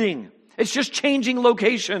ending. It's just changing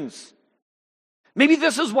locations. Maybe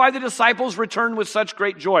this is why the disciples returned with such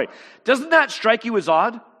great joy. Doesn't that strike you as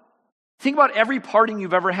odd? Think about every parting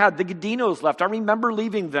you've ever had. The Gadinos left. I remember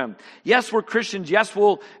leaving them. Yes, we're Christians. Yes,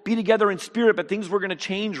 we'll be together in spirit, but things were going to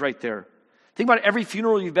change right there. Think about every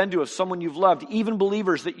funeral you've been to of someone you've loved, even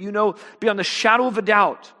believers that you know beyond the shadow of a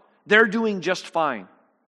doubt, they're doing just fine.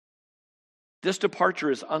 This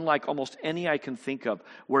departure is unlike almost any I can think of,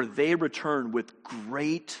 where they return with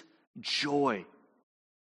great joy.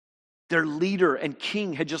 Their leader and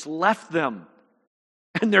king had just left them,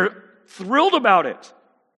 and they're thrilled about it.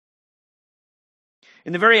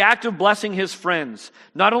 In the very act of blessing his friends,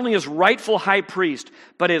 not only as rightful high priest,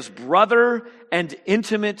 but as brother and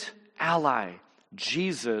intimate ally,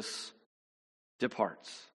 Jesus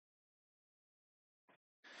departs.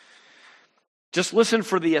 Just listen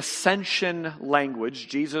for the ascension language,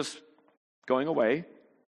 Jesus going away,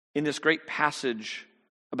 in this great passage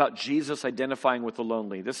about Jesus identifying with the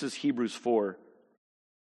lonely. This is Hebrews 4.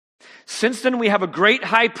 Since then we have a great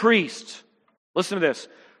high priest, listen to this,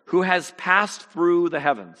 who has passed through the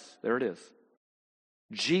heavens. There it is.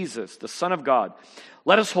 Jesus, the Son of God.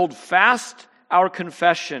 Let us hold fast our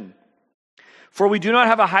confession. For we do not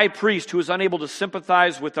have a high priest who is unable to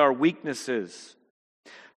sympathize with our weaknesses,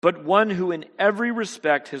 but one who in every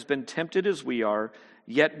respect has been tempted as we are,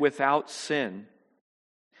 yet without sin.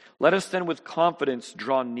 Let us then with confidence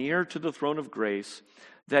draw near to the throne of grace,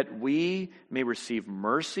 that we may receive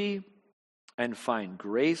mercy and find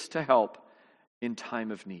grace to help in time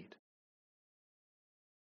of need.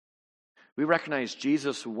 We recognize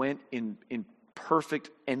Jesus went in perfect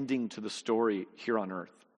ending to the story here on earth.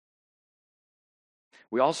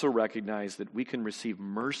 We also recognize that we can receive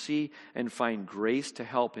mercy and find grace to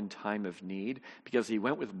help in time of need, because he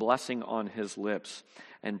went with blessing on his lips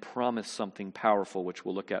and promised something powerful, which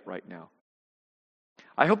we'll look at right now.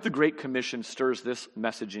 I hope the Great Commission stirs this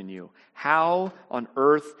message in you. How on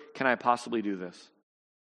earth can I possibly do this?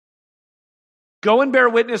 Go and bear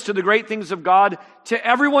witness to the great things of God to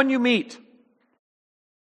everyone you meet.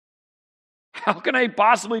 How can I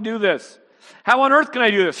possibly do this? How on earth can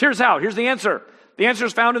I do this? Here's how. Here's the answer. The answer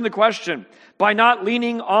is found in the question. By not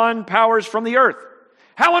leaning on powers from the earth.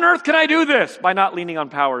 How on earth can I do this? By not leaning on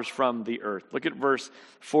powers from the earth. Look at verse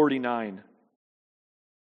 49.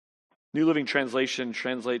 New Living Translation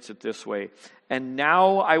translates it this way. And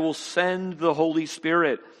now I will send the Holy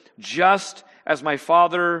Spirit, just as my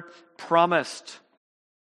Father promised.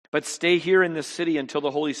 But stay here in this city until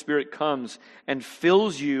the Holy Spirit comes and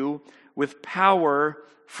fills you with power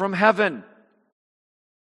from heaven.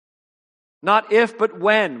 Not if, but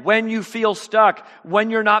when. When you feel stuck, when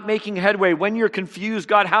you're not making headway, when you're confused.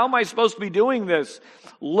 God, how am I supposed to be doing this?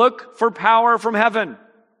 Look for power from heaven.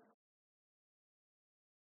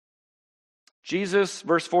 Jesus,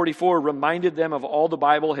 verse 44, reminded them of all the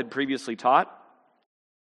Bible had previously taught.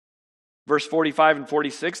 Verse 45 and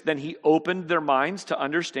 46, then he opened their minds to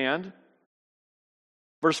understand.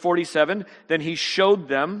 Verse 47, then he showed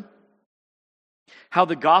them how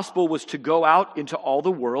the gospel was to go out into all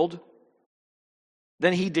the world.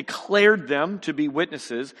 Then he declared them to be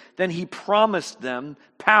witnesses. Then he promised them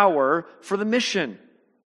power for the mission.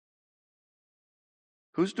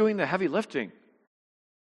 Who's doing the heavy lifting?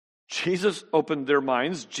 Jesus opened their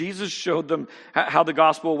minds. Jesus showed them how the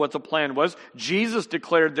gospel, what the plan was. Jesus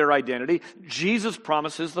declared their identity. Jesus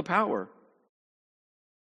promises the power.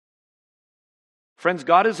 Friends,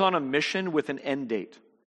 God is on a mission with an end date.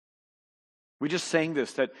 We just sang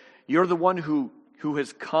this, that you're the one who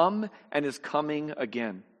has come and is coming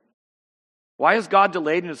again. Why is God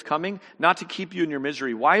delayed in his coming? Not to keep you in your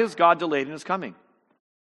misery. Why is God delayed in his coming?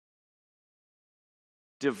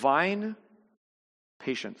 Divine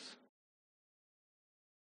patience.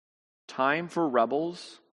 Time for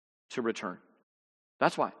rebels to return.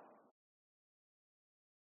 That's why.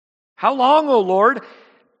 How long, O Lord?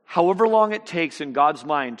 However long it takes in God's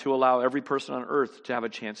mind to allow every person on earth to have a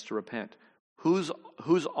chance to repent. Who's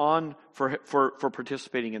on for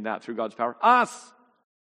participating in that through God's power? Us.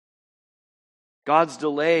 God's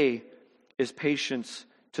delay is patience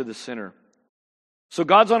to the sinner. So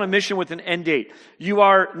God's on a mission with an end date. You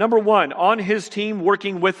are, number one, on his team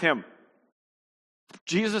working with him.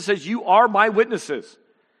 Jesus says, you are my witnesses.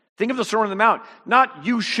 Think of the Sermon on the Mount. Not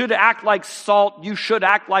you should act like salt, you should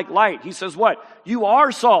act like light. He says what? You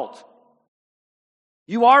are salt.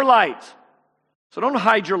 You are light. So don't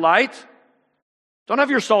hide your light. Don't have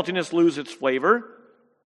your saltiness lose its flavor.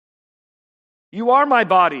 You are my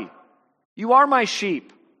body. You are my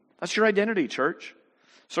sheep. That's your identity, church.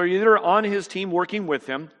 So you're either on his team working with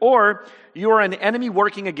him, or you are an enemy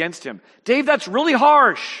working against him. Dave, that's really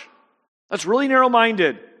harsh. That's really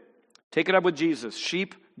narrow-minded. Take it up with Jesus.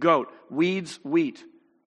 Sheep, goat. Weeds, wheat.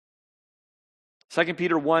 2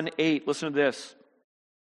 Peter 1:8. Listen to this.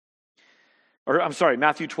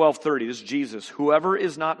 Matthew 12:30. This is Jesus. Whoever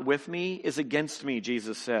is not with me is against me,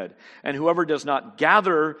 Jesus said. And whoever does not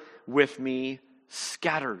gather with me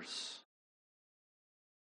scatters.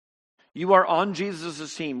 You are on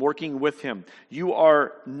Jesus' team, working with him. You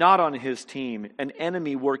are not on his team, an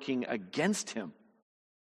enemy working against him.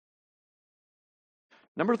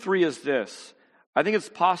 Number 3 is this. I think it's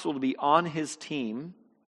possible to be on his team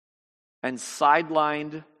and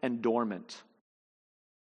sidelined and dormant.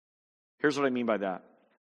 Here's what I mean by that.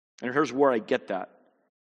 And here's where I get that.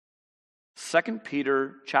 2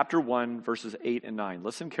 Peter chapter 1, verses 8 and 9.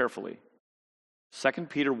 Listen carefully. 2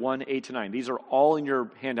 Peter 1, 8 to 9. These are all in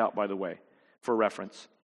your handout, by the way, for reference.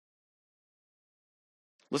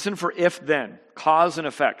 Listen for if then, cause and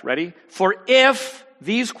effect. Ready? For if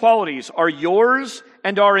these qualities are yours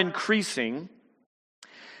and are increasing,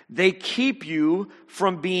 they keep you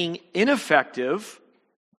from being ineffective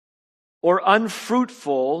or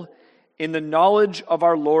unfruitful in the knowledge of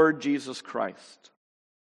our Lord Jesus Christ.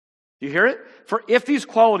 You hear it? For if these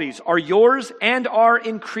qualities are yours and are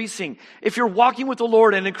increasing, if you're walking with the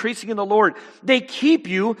Lord and increasing in the Lord, they keep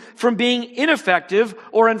you from being ineffective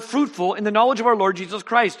or unfruitful in the knowledge of our Lord Jesus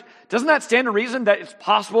Christ. Doesn't that stand to reason that it's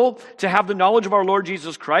possible to have the knowledge of our Lord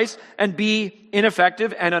Jesus Christ and be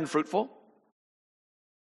ineffective and unfruitful?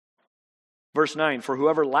 Verse 9, for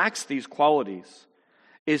whoever lacks these qualities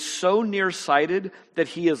is so nearsighted that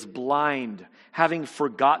he is blind, having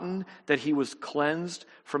forgotten that he was cleansed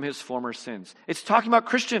from his former sins. It's talking about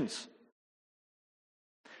Christians.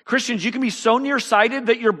 Christians, you can be so nearsighted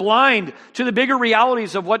that you're blind to the bigger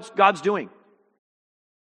realities of what God's doing.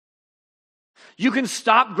 You can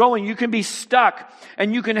stop growing, you can be stuck,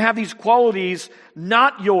 and you can have these qualities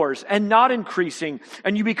not yours and not increasing,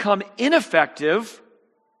 and you become ineffective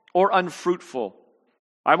or unfruitful.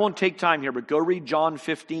 I won't take time here, but go read John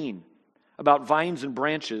 15 about vines and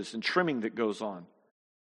branches and trimming that goes on.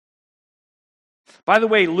 By the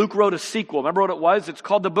way, Luke wrote a sequel. Remember what it was? It's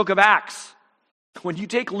called the Book of Acts. When you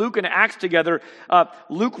take Luke and Acts together,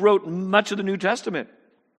 Luke wrote much of the New Testament.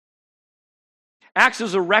 Acts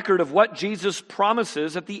is a record of what Jesus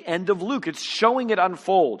promises at the end of Luke. It's showing it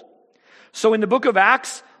unfold. So in the book of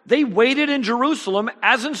Acts, they waited in Jerusalem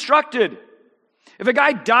as instructed. If a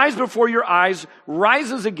guy dies before your eyes,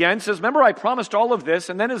 rises again, says, remember I promised all of this,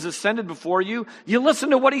 and then is ascended before you, you listen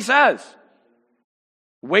to what he says.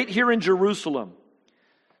 Wait here in Jerusalem.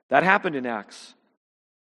 That happened in Acts.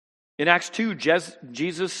 In Acts 2,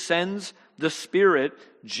 Jesus sends the Spirit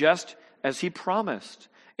just as he promised.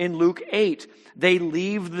 In Luke 8, they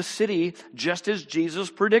leave the city just as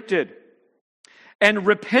Jesus predicted. And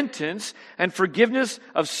repentance and forgiveness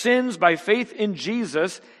of sins by faith in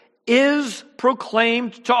Jesus is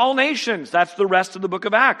proclaimed to all nations. That's the rest of the book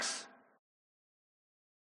of Acts.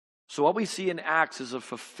 So what we see in Acts is a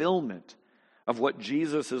fulfillment of what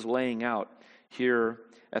Jesus is laying out here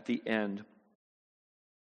at the end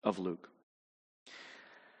of Luke.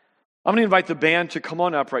 I'm going to invite the band to come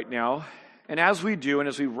on up right now. And as we do, and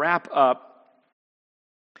as we wrap up,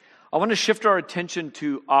 I want to shift our attention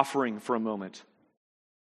to offering for a moment.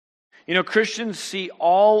 You know, Christians see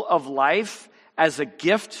all of life as a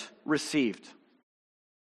gift received.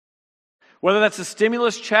 Whether that's a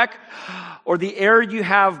stimulus check or the air you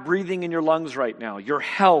have breathing in your lungs right now, your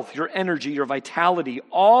health, your energy, your vitality,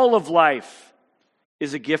 all of life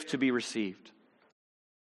is a gift to be received.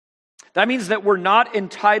 That means that we're not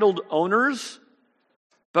entitled owners,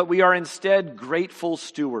 but we are instead grateful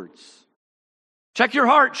stewards. Check your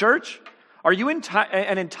heart, church. Are you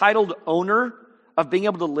an entitled owner of being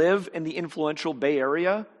able to live in the influential Bay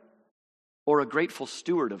Area? Or a grateful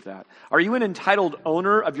steward of that? Are you an entitled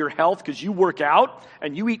owner of your health because you work out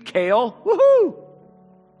and you eat kale? Woohoo!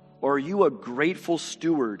 Or are you a grateful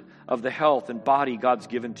steward of the health and body God's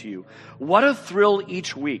given to you? What a thrill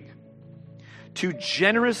each week to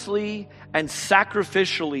generously and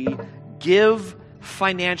sacrificially give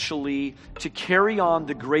financially to carry on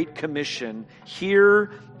the Great Commission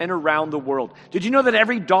here and around the world. Did you know that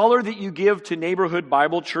every dollar that you give to Neighborhood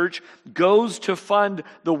Bible Church goes to fund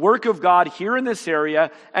the work of God here in this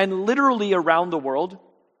area and literally around the world?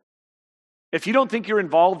 If you don't think you're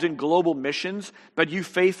involved in global missions, but you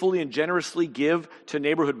faithfully and generously give to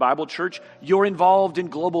Neighborhood Bible Church, you're involved in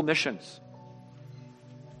global missions.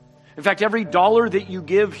 In fact, every dollar that you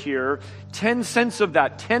give here, 10 cents of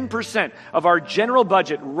that, 10% of our general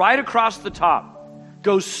budget, right across the top,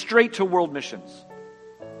 goes straight to world missions.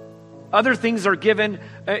 Other things are given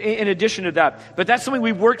in addition to that. But that's something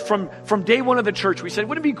we've worked from day one of the church. We said,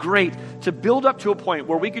 wouldn't it be great to build up to a point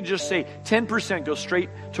where we could just say 10% goes straight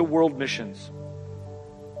to world missions?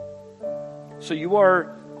 So you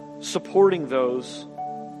are supporting those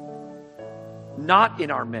not in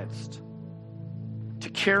our midst, to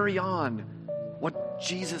carry on what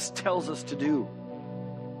Jesus tells us to do.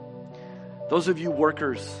 Those of you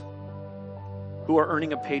workers who are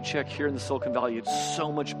earning a paycheck here in the Silicon Valley, it's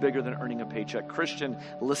so much bigger than earning a paycheck. Christian,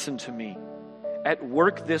 listen to me. At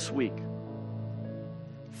work this week,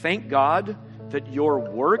 thank God that your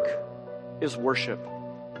work is worship.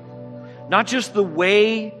 Not just the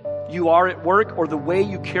way you are at work or the way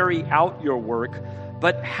you carry out your work,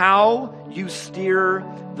 but how you steer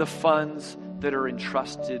the funds that are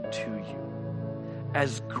entrusted to you.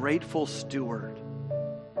 As grateful steward,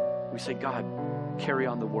 we say, God, carry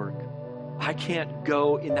on the work. I can't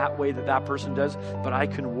go in that way that that person does, but I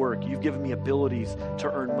can work. You've given me abilities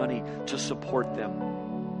to earn money to support them.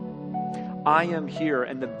 I am here,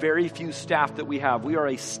 and the very few staff that we have, we are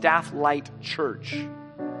a staff-light church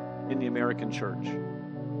in the American church.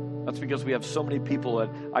 That's because we have so many people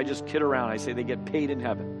that I just kid around. I say they get paid in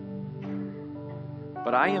heaven.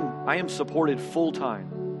 But I am supported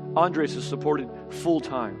full-time. Andres is supported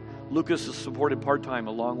full-time. Lucas is supported part-time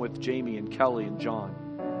along with Jamie and Kelly and John.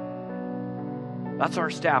 That's our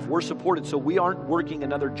staff. We're supported, so we aren't working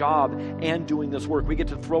another job and doing this work. We get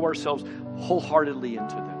to throw ourselves wholeheartedly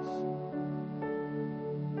into this.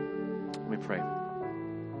 Let me pray.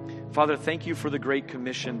 Father, thank you for the Great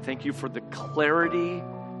Commission. Thank you for the clarity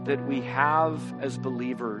that we have as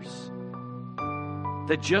believers.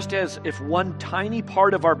 That just as if one tiny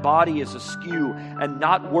part of our body is askew and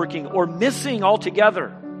not working or missing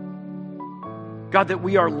altogether, God, that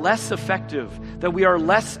we are less effective, that we are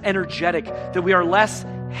less energetic, that we are less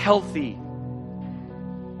healthy.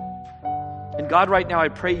 And God, right now I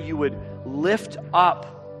pray you would lift up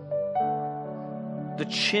the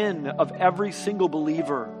chin of every single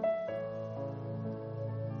believer.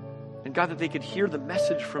 And God, that they could hear the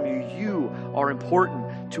message from you. You are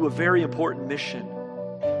important to a very important mission.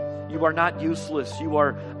 You are not useless. You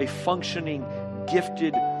are a functioning,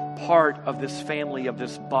 gifted part of this family, of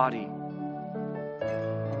this body.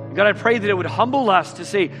 And God, I pray that it would humble us to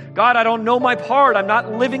say, God, I don't know my part. I'm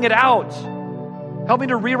not living it out. Help me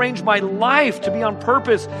to rearrange my life to be on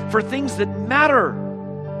purpose for things that matter.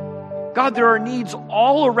 God, there are needs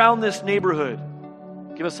all around this neighborhood.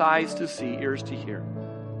 Give us eyes to see, ears to hear.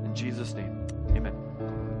 In Jesus' name.